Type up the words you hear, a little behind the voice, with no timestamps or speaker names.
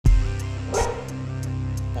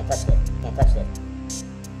Can't touch it. Can't touch it.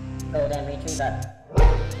 Golden retriever.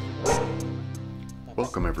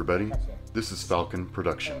 Welcome everybody, this is Falcon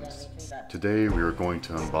Productions. Today we are going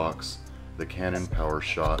to unbox the Canon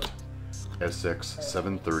PowerShot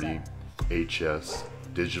SX730 HS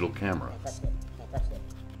digital camera.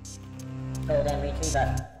 Golden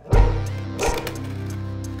retriever.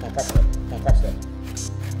 Can't touch it. Can't touch it.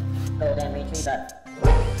 Golden retriever.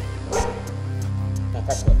 Can't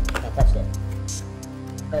touch it. Can't touch it.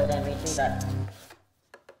 Golden retriever.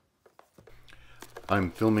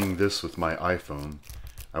 I'm filming this with my iPhone.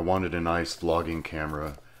 I wanted a nice vlogging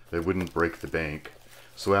camera that wouldn't break the bank,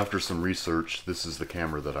 so after some research, this is the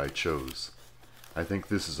camera that I chose. I think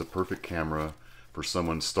this is a perfect camera for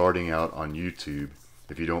someone starting out on YouTube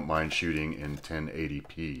if you don't mind shooting in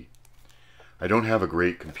 1080p. I don't have a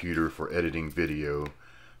great computer for editing video,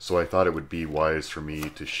 so I thought it would be wise for me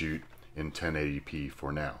to shoot in 1080p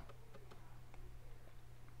for now.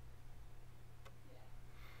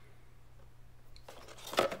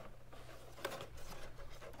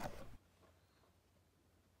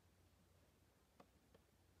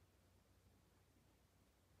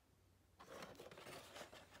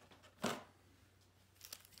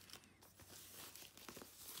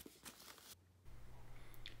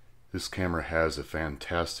 This camera has a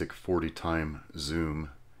fantastic 40x zoom.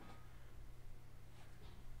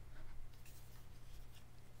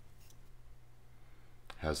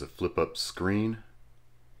 Has a flip-up screen.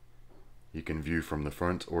 You can view from the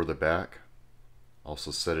front or the back. Also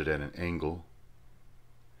set it at an angle.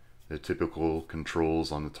 The typical controls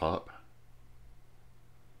on the top.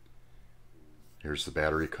 Here's the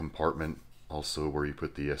battery compartment, also where you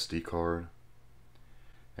put the SD card.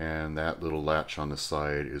 And that little latch on the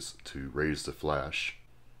side is to raise the flash.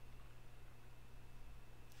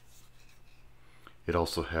 It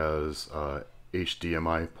also has a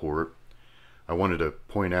HDMI port. I wanted to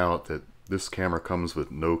point out that this camera comes with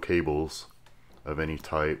no cables of any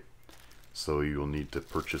type, so you'll need to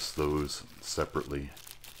purchase those separately.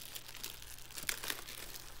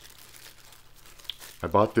 I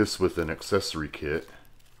bought this with an accessory kit,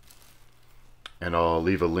 and I'll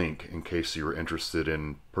leave a link in case you were interested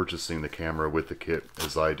in purchasing the camera with the kit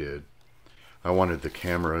as I did. I wanted the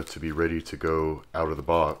camera to be ready to go out of the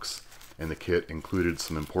box, and the kit included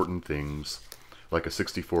some important things like a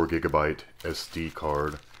 64GB SD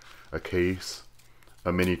card, a case,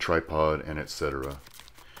 a mini tripod, and etc.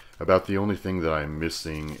 About the only thing that I'm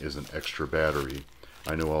missing is an extra battery.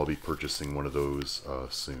 I know I'll be purchasing one of those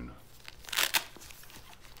soon.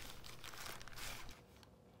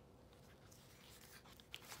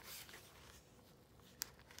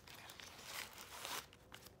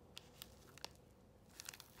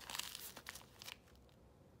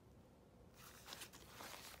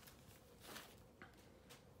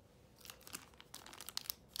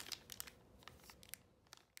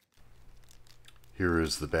 Here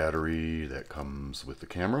is the battery that comes with the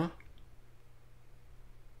camera.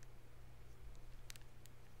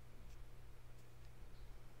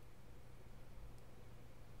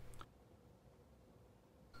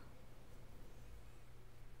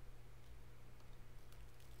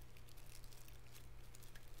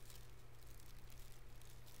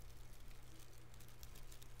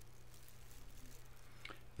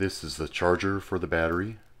 This is the charger for the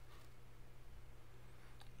battery.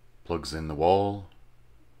 Plugs in the wall.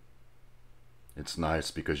 It's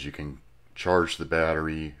nice because you can charge the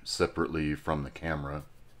battery separately from the camera.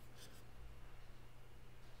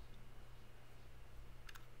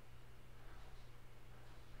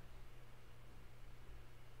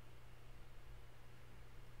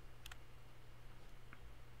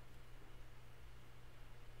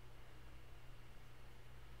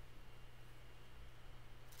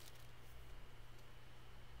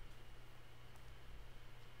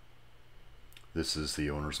 This is the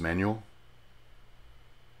owner's manual.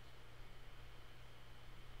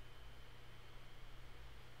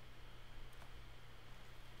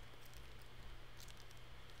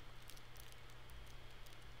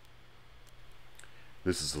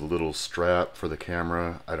 This is a little strap for the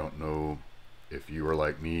camera. I don't know if you are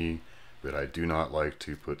like me, but I do not like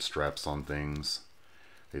to put straps on things.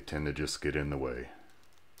 They tend to just get in the way.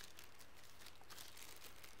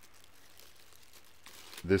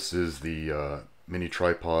 This is the mini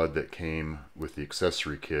tripod that came with the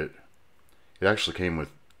accessory kit. It actually came with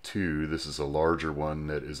two. This is a larger one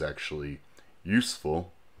that is actually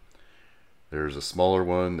useful. There's a smaller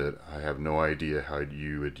one that I have no idea how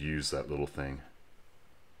you would use that little thing.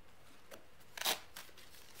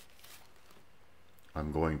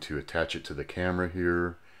 I'm going to attach it to the camera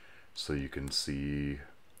here so you can see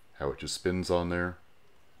how it just spins on there.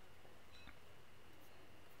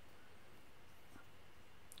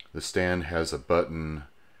 The stand has a button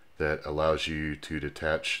that allows you to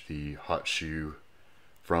detach the hot shoe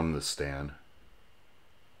from the stand.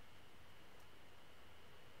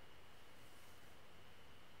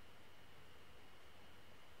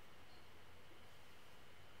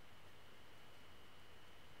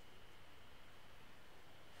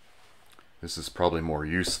 This is probably more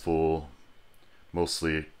useful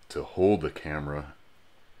mostly to hold the camera,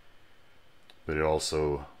 but it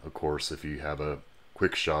also, of course, if you have a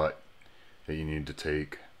quick shot that you need to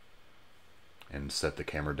take and set the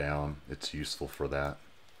camera down, it's useful for that.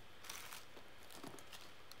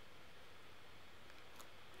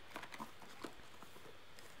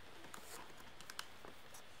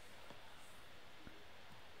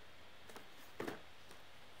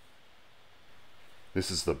 This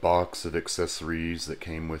is the box of accessories that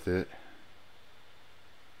came with it.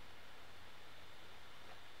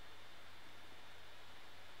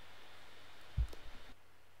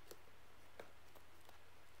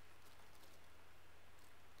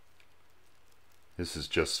 This is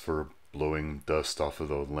just for blowing dust off of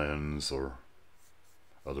the lens or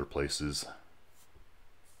other places.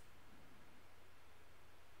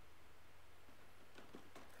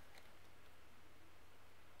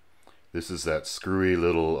 This is that screwy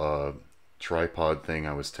little tripod thing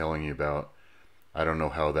I was telling you about. I don't know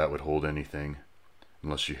how that would hold anything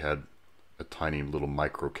unless you had a tiny little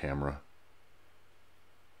micro camera.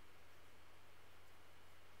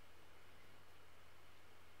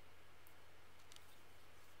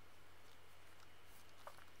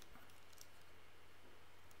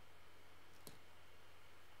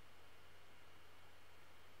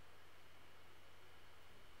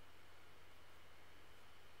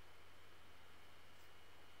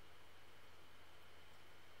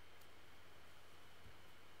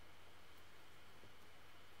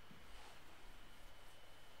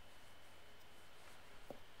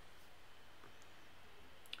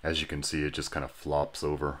 As you can see, it just kind of flops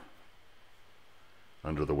over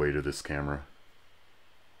under the weight of this camera.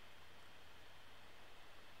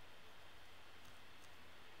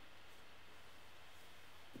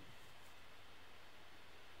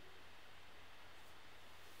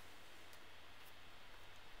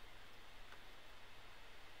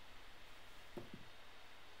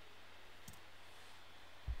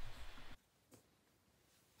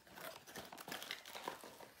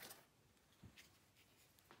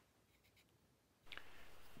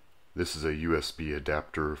 This is a USB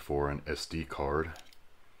adapter for an SD card.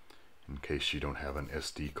 In case you don't have an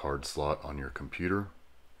SD card slot on your computer,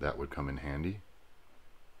 that would come in handy.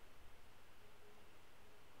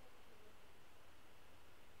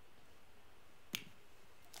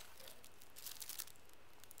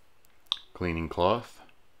 Cleaning cloth.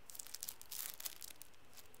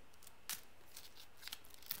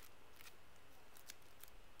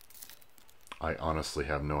 I honestly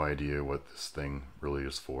have no idea what this thing really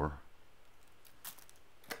is for.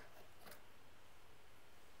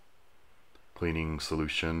 Cleaning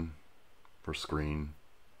solution for screen.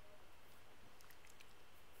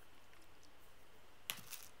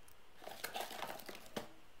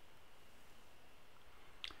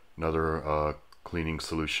 Another cleaning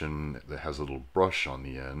solution that has a little brush on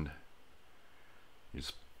the end. You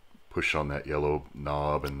just push on that yellow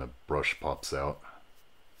knob and the brush pops out.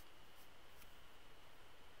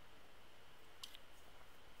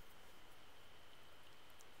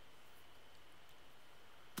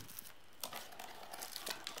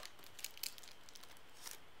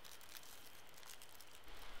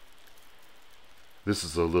 This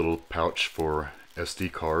is a little pouch for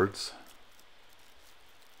SD cards.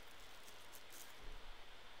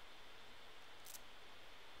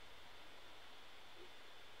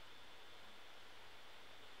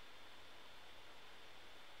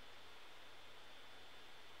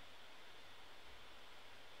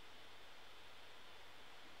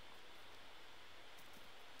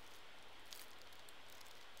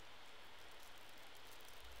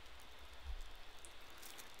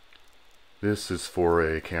 This is for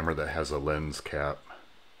a camera that has a lens cap.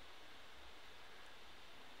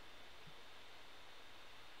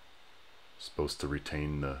 Supposed to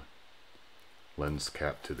retain the lens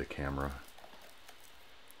cap to the camera.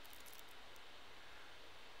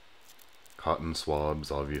 Cotton swabs,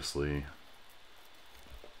 obviously.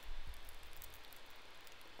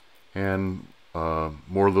 And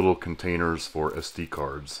more little containers for SD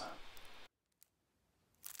cards.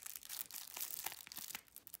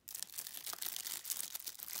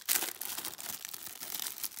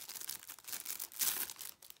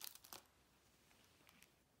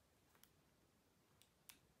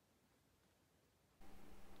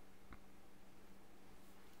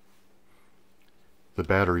 The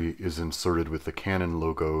battery is inserted with the Canon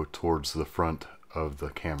logo towards the front of the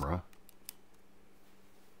camera.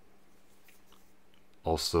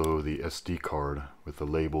 Also the SD card with the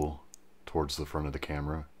label towards the front of the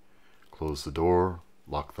camera. Close the door,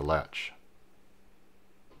 lock the latch.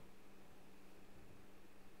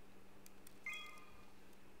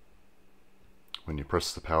 When you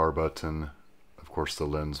press the power button, of course the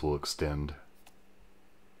lens will extend.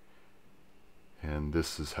 And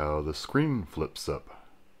this is how the screen flips up,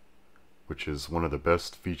 which is one of the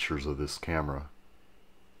best features of this camera.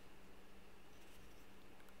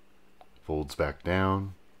 Folds back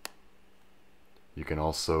down. You can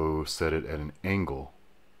also set it at an angle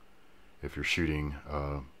if you're shooting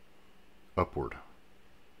upward.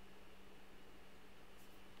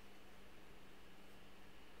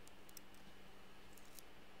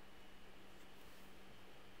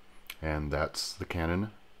 And that's the Canon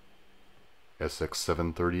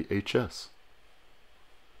SX730 HS.